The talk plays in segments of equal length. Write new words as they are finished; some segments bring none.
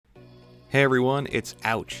Hey everyone, it's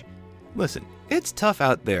Ouch. Listen, it's tough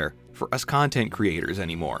out there for us content creators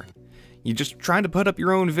anymore. You just trying to put up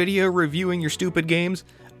your own video reviewing your stupid games,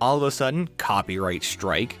 all of a sudden, copyright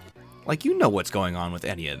strike. Like, you know what's going on with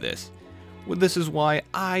any of this. Well, this is why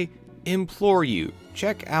I implore you,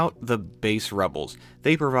 check out the Bass Rebels.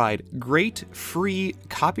 They provide great, free,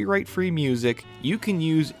 copyright-free music you can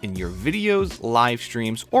use in your videos, live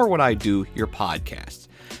streams, or what I do, your podcasts.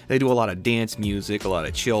 They do a lot of dance music, a lot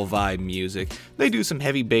of chill vibe music. They do some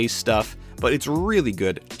heavy bass stuff, but it's really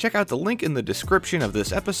good. Check out the link in the description of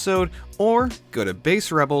this episode, or go to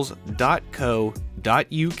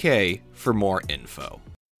bassrebels.co.uk for more info.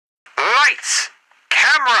 Lights,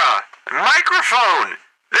 camera, microphone.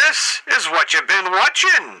 This is what you've been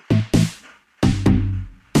watching.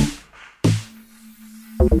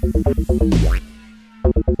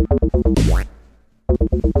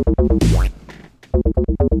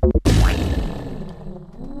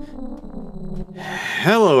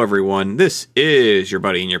 Hello everyone, this is your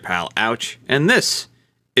buddy and your pal, Ouch, and this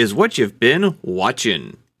is what you've been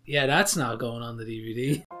watching. Yeah, that's not going on the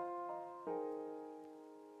DVD.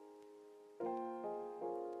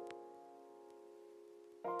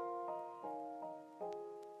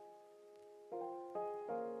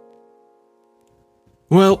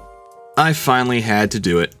 Well, I finally had to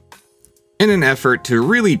do it. In an effort to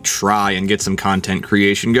really try and get some content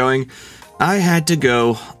creation going, I had to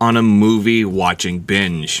go on a movie watching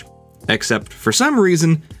binge. Except, for some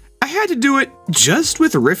reason, I had to do it just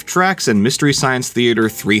with Riff Tracks and Mystery Science Theater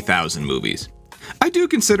 3000 movies. I do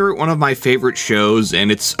consider it one of my favorite shows,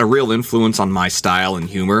 and it's a real influence on my style and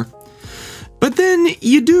humor. But then,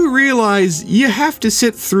 you do realize you have to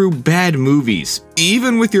sit through bad movies,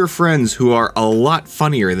 even with your friends who are a lot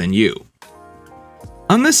funnier than you.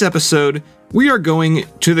 On this episode, we are going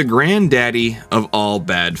to the granddaddy of all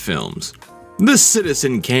bad films. The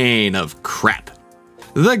Citizen Kane of crap.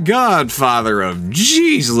 The Godfather of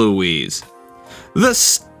Jeez Louise. The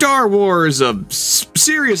Star Wars of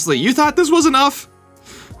seriously, you thought this was enough?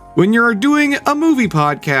 When you're doing a movie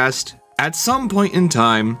podcast, at some point in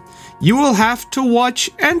time, you will have to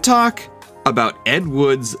watch and talk about Ed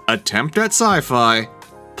Wood's attempt at sci-fi,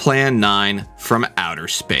 Plan 9 from Outer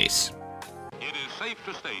Space. It is safe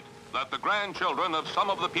to state that the grandchildren of some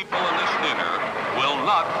of the people in this dinner will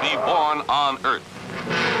not be born on Earth.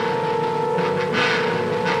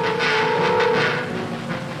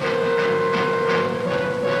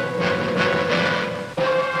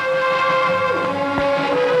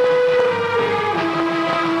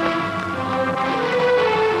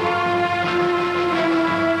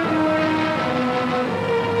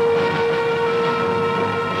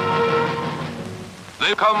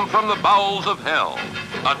 They come from the bowels of hell,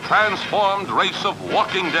 a transformed race of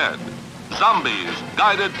walking dead, zombies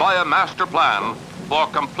guided by a master plan for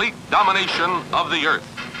complete domination of the Earth.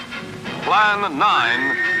 Plan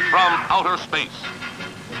 9 from Outer Space.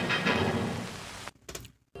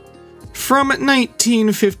 From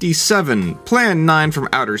 1957, Plan 9 from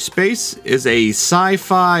Outer Space is a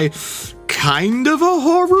sci-fi, kind of a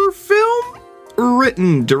horror film?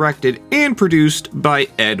 Written, directed, and produced by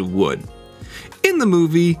Ed Wood. In the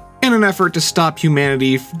movie, in an effort to stop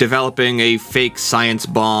humanity developing a fake science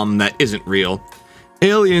bomb that isn't real,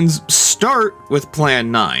 aliens start with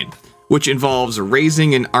Plan 9, which involves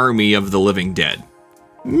raising an army of the living dead.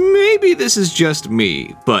 Maybe this is just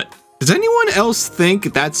me, but does anyone else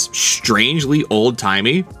think that's strangely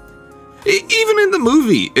old-timey? Even in the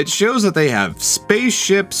movie, it shows that they have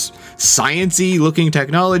spaceships, science-y looking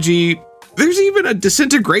technology. There's even a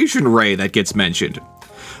disintegration ray that gets mentioned.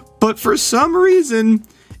 But for some reason,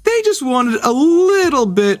 they just wanted a little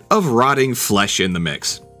bit of rotting flesh in the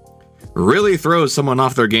mix. Really throws someone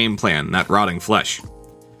off their game plan, that rotting flesh.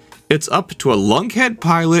 It's up to a lunkhead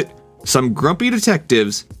pilot, some grumpy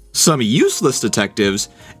detectives, some useless detectives,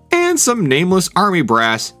 and some nameless army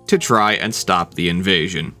brass to try and stop the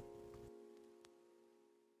invasion.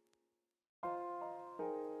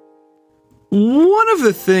 One of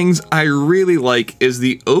the things I really like is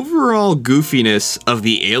the overall goofiness of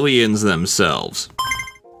the aliens themselves.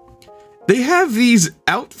 They have these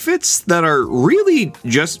outfits that are really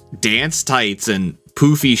just dance tights and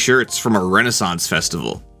poofy shirts from a Renaissance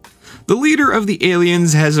festival. The leader of the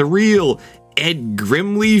aliens has a real Ed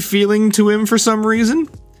Grimley feeling to him for some reason.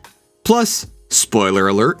 Plus, spoiler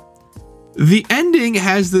alert, the ending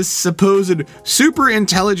has this supposed super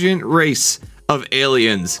intelligent race of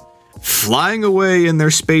aliens flying away in their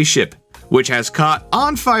spaceship, which has caught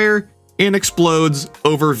on fire and explodes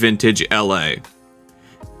over vintage LA.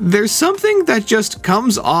 There's something that just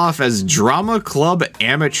comes off as drama club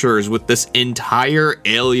amateurs with this entire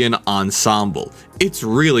alien ensemble. It's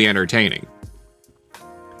really entertaining.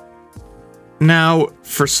 Now,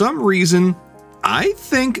 for some reason, I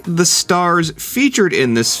think the stars featured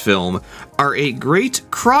in this film are a great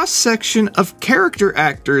cross-section of character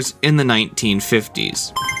actors in the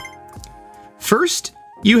 1950s. First,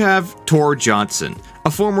 you have Tor Johnson, a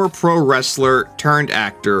former pro wrestler turned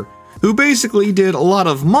actor who basically did a lot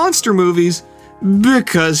of monster movies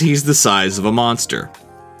because he's the size of a monster.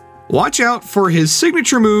 Watch out for his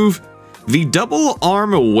signature move, the double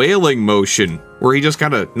arm wailing motion, where he just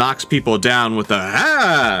kind of knocks people down with a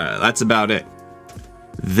ah, that's about it.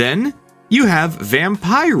 Then you have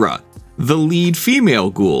Vampira, the lead female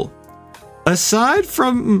ghoul. Aside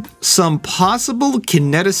from some possible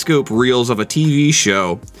kinetoscope reels of a TV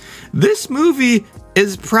show, this movie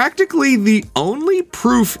is practically the only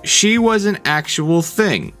proof she was an actual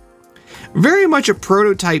thing. Very much a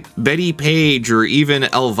prototype Betty Page or even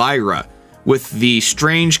Elvira, with the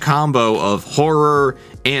strange combo of horror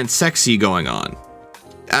and sexy going on.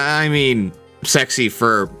 I mean, sexy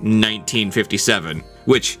for 1957,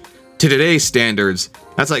 which, to today's standards,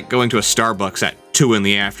 that's like going to a Starbucks at 2 in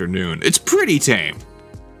the afternoon. It's pretty tame.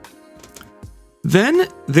 Then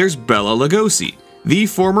there's Bela Lugosi, the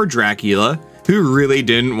former Dracula, who really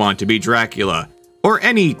didn't want to be Dracula, or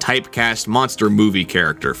any typecast monster movie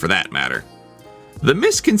character for that matter. The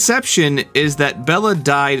misconception is that Bela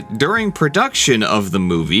died during production of the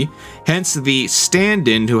movie, hence the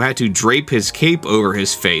stand-in who had to drape his cape over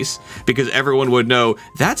his face, because everyone would know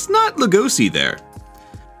that's not Lugosi there.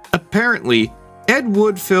 Apparently, Ed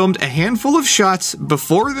Wood filmed a handful of shots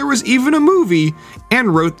before there was even a movie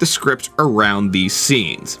and wrote the script around these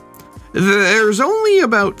scenes. There's only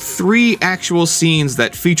about 3 actual scenes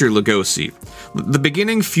that feature Lugosi. The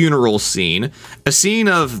beginning funeral scene, a scene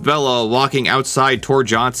of Bela walking outside Tor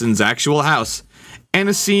Johnson's actual house, and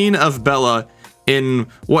a scene of Bela in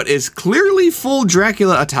what is clearly full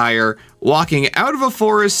Dracula attire walking out of a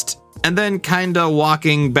forest and then kinda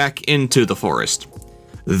walking back into the forest.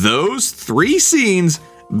 Those 3 scenes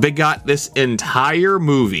begot this entire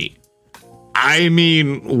movie. I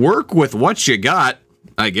mean, work with what you got,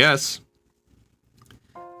 I guess.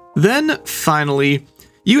 Then, finally,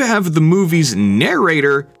 you have the movie's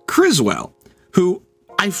narrator, Criswell, who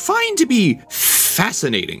I find to be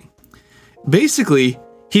fascinating. Basically,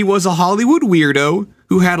 he was a Hollywood weirdo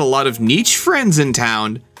who had a lot of niche friends in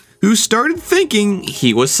town who started thinking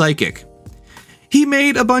he was psychic. He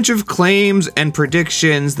made a bunch of claims and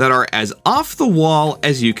predictions that are as off the wall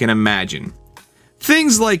as you can imagine.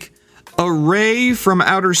 Things like a ray from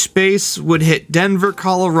outer space would hit Denver,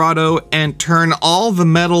 Colorado and turn all the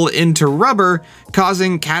metal into rubber,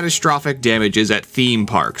 causing catastrophic damages at theme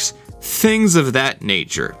parks. Things of that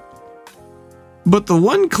nature. But the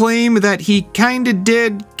one claim that he kinda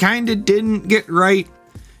didn't get right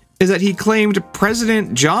is that he claimed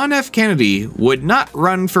President John F. Kennedy would not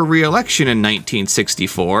run for re-election in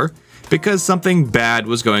 1964 because something bad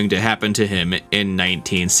was going to happen to him in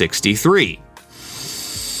 1963.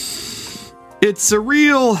 It's a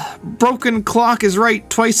real broken clock is right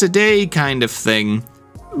twice a day kind of thing,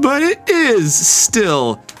 but it is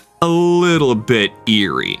still a little bit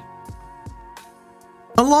eerie.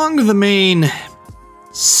 Along the main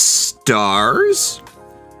stars,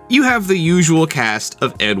 you have the usual cast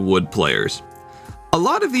of Ed Wood players. A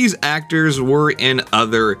lot of these actors were in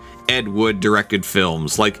other Ed Wood directed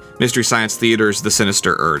films, like Mystery Science Theater's The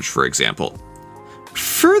Sinister Urge, for example.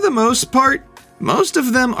 For the most part, most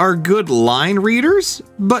of them are good line readers,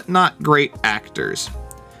 but not great actors.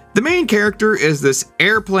 The main character is this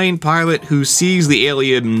airplane pilot who sees the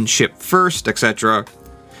alien ship first, etc.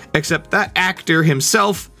 Except that actor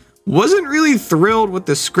himself wasn't really thrilled with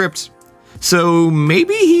the script, so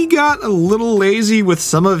maybe he got a little lazy with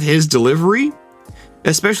some of his delivery,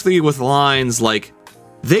 especially with lines like,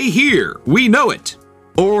 "They hear, we know it,"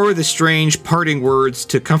 or the strange parting words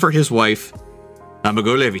to comfort his wife, "I'ma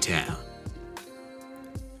go Levittown."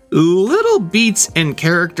 Little beats and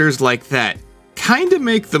characters like that kinda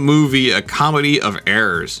make the movie a comedy of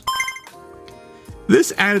errors.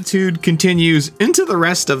 This attitude continues into the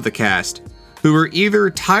rest of the cast, who were either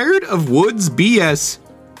tired of Wood's BS,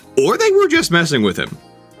 or they were just messing with him.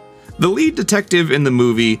 The lead detective in the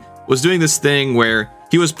movie was doing this thing where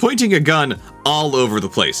he was pointing a gun all over the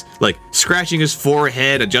place, like scratching his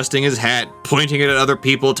forehead, adjusting his hat, pointing it at other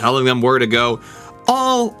people, telling them where to go.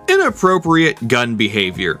 All inappropriate gun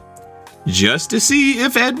behavior, just to see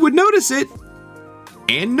if Ed would notice it.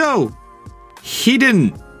 And no, he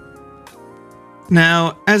didn't.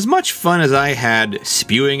 Now, as much fun as I had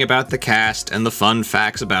spewing about the cast and the fun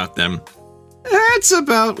facts about them, that's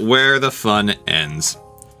about where the fun ends.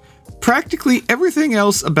 Practically everything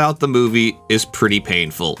else about the movie is pretty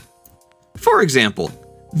painful. For example,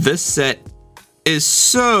 this set is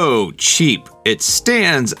so cheap, it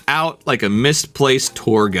stands out like a misplaced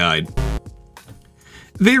tour guide.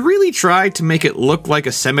 They really tried to make it look like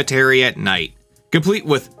a cemetery at night, complete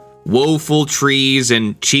with woeful trees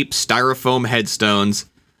and cheap styrofoam headstones.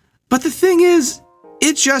 But the thing is,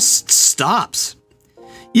 it just stops.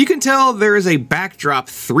 You can tell there is a backdrop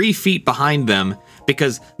 3 feet behind them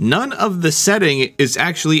because none of the setting is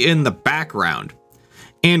actually in the background.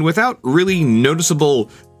 And without really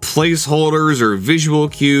noticeable placeholders or visual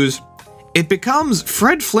cues, it becomes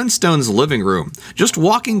Fred Flintstone's living room, just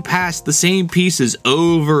walking past the same pieces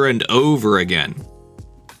over and over again.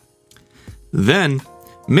 Then,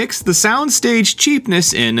 mix the soundstage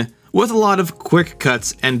cheapness in with a lot of quick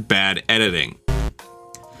cuts and bad editing.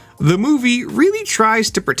 The movie really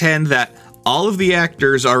tries to pretend that all of the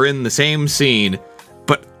actors are in the same scene,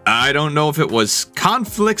 but I don't know if it was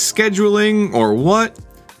conflict scheduling or what,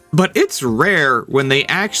 but it's rare when they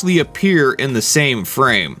actually appear in the same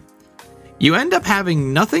frame. You end up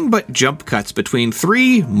having nothing but jump cuts between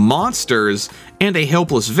 3 monsters and a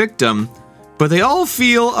helpless victim, but they all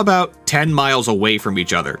feel about 10 miles away from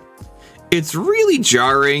each other. It's really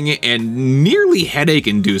jarring and nearly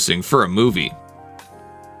headache-inducing for a movie.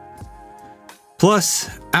 Plus,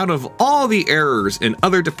 out of all the errors in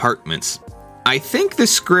other departments, I think the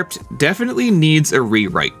script definitely needs a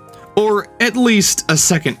rewrite, or at least a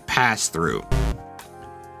second pass-through.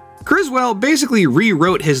 Criswell basically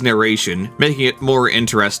rewrote his narration, making it more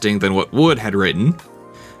interesting than what Wood had written.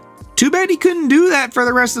 Too bad he couldn't do that for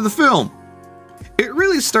the rest of the film. It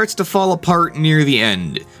really starts to fall apart near the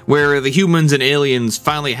end, where the humans and aliens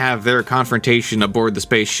finally have their confrontation aboard the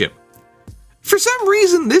spaceship. For some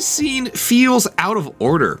reason, this scene feels out of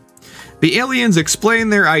order. The aliens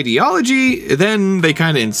explain their ideology, then they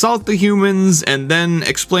kinda insult the humans, and then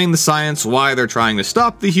explain the science why they're trying to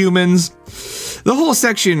stop the humans. The whole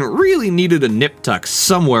section really needed a nip tuck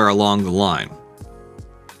somewhere along the line.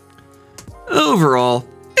 Overall,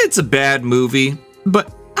 it's a bad movie,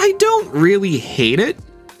 but I don't really hate it.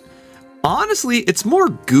 Honestly, it's more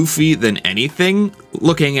goofy than anything,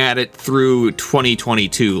 looking at it through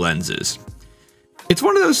 2022 lenses. It's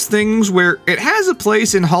one of those things where it has a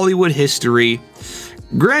place in Hollywood history.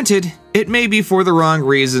 Granted, it may be for the wrong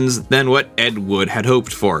reasons than what Ed Wood had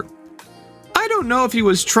hoped for. I don't know if he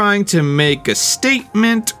was trying to make a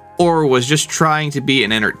statement, or was just trying to be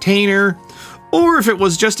an entertainer, or if it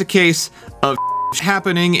was just a case of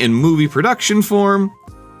happening in movie production form.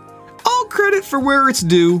 All credit for where it's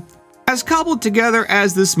due. As cobbled together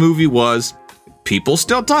as this movie was, people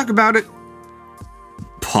still talk about it.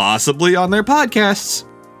 Possibly on their podcasts.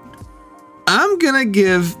 I'm gonna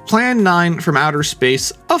give Plan 9 from Outer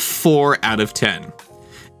Space a 4 out of 10.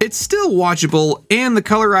 It's still watchable, and the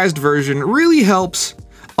colorized version really helps,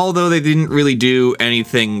 although they didn't really do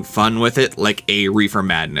anything fun with it, like a Reefer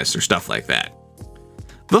Madness or stuff like that.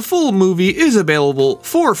 The full movie is available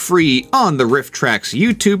for free on the Riff Tracks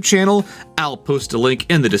YouTube channel. I'll post a link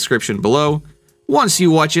in the description below. Once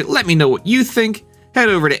you watch it, let me know what you think. Head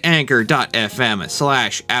over to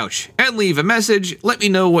anchor.fm/ouch and leave a message. Let me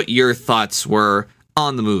know what your thoughts were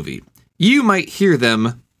on the movie. You might hear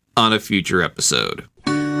them on a future episode.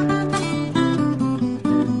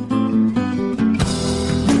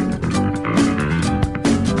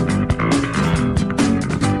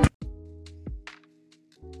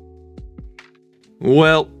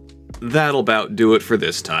 Well, that'll about do it for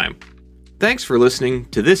this time. Thanks for listening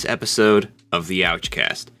to this episode of the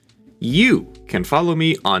Ouchcast. You can follow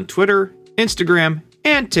me on Twitter, Instagram,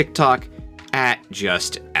 and TikTok at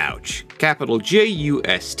JustOuch. Capital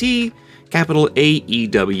JUST, capital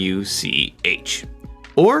AEWCH.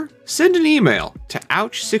 Or send an email to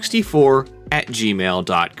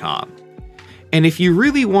ouch64@gmail.com. And if you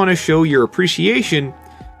really want to show your appreciation,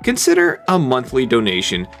 consider a monthly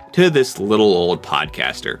donation to this little old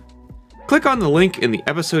podcaster. Click on the link in the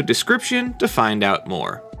episode description to find out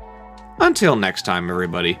more. Until next time,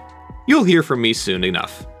 everybody. You'll hear from me soon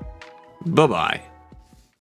enough. Bye-bye.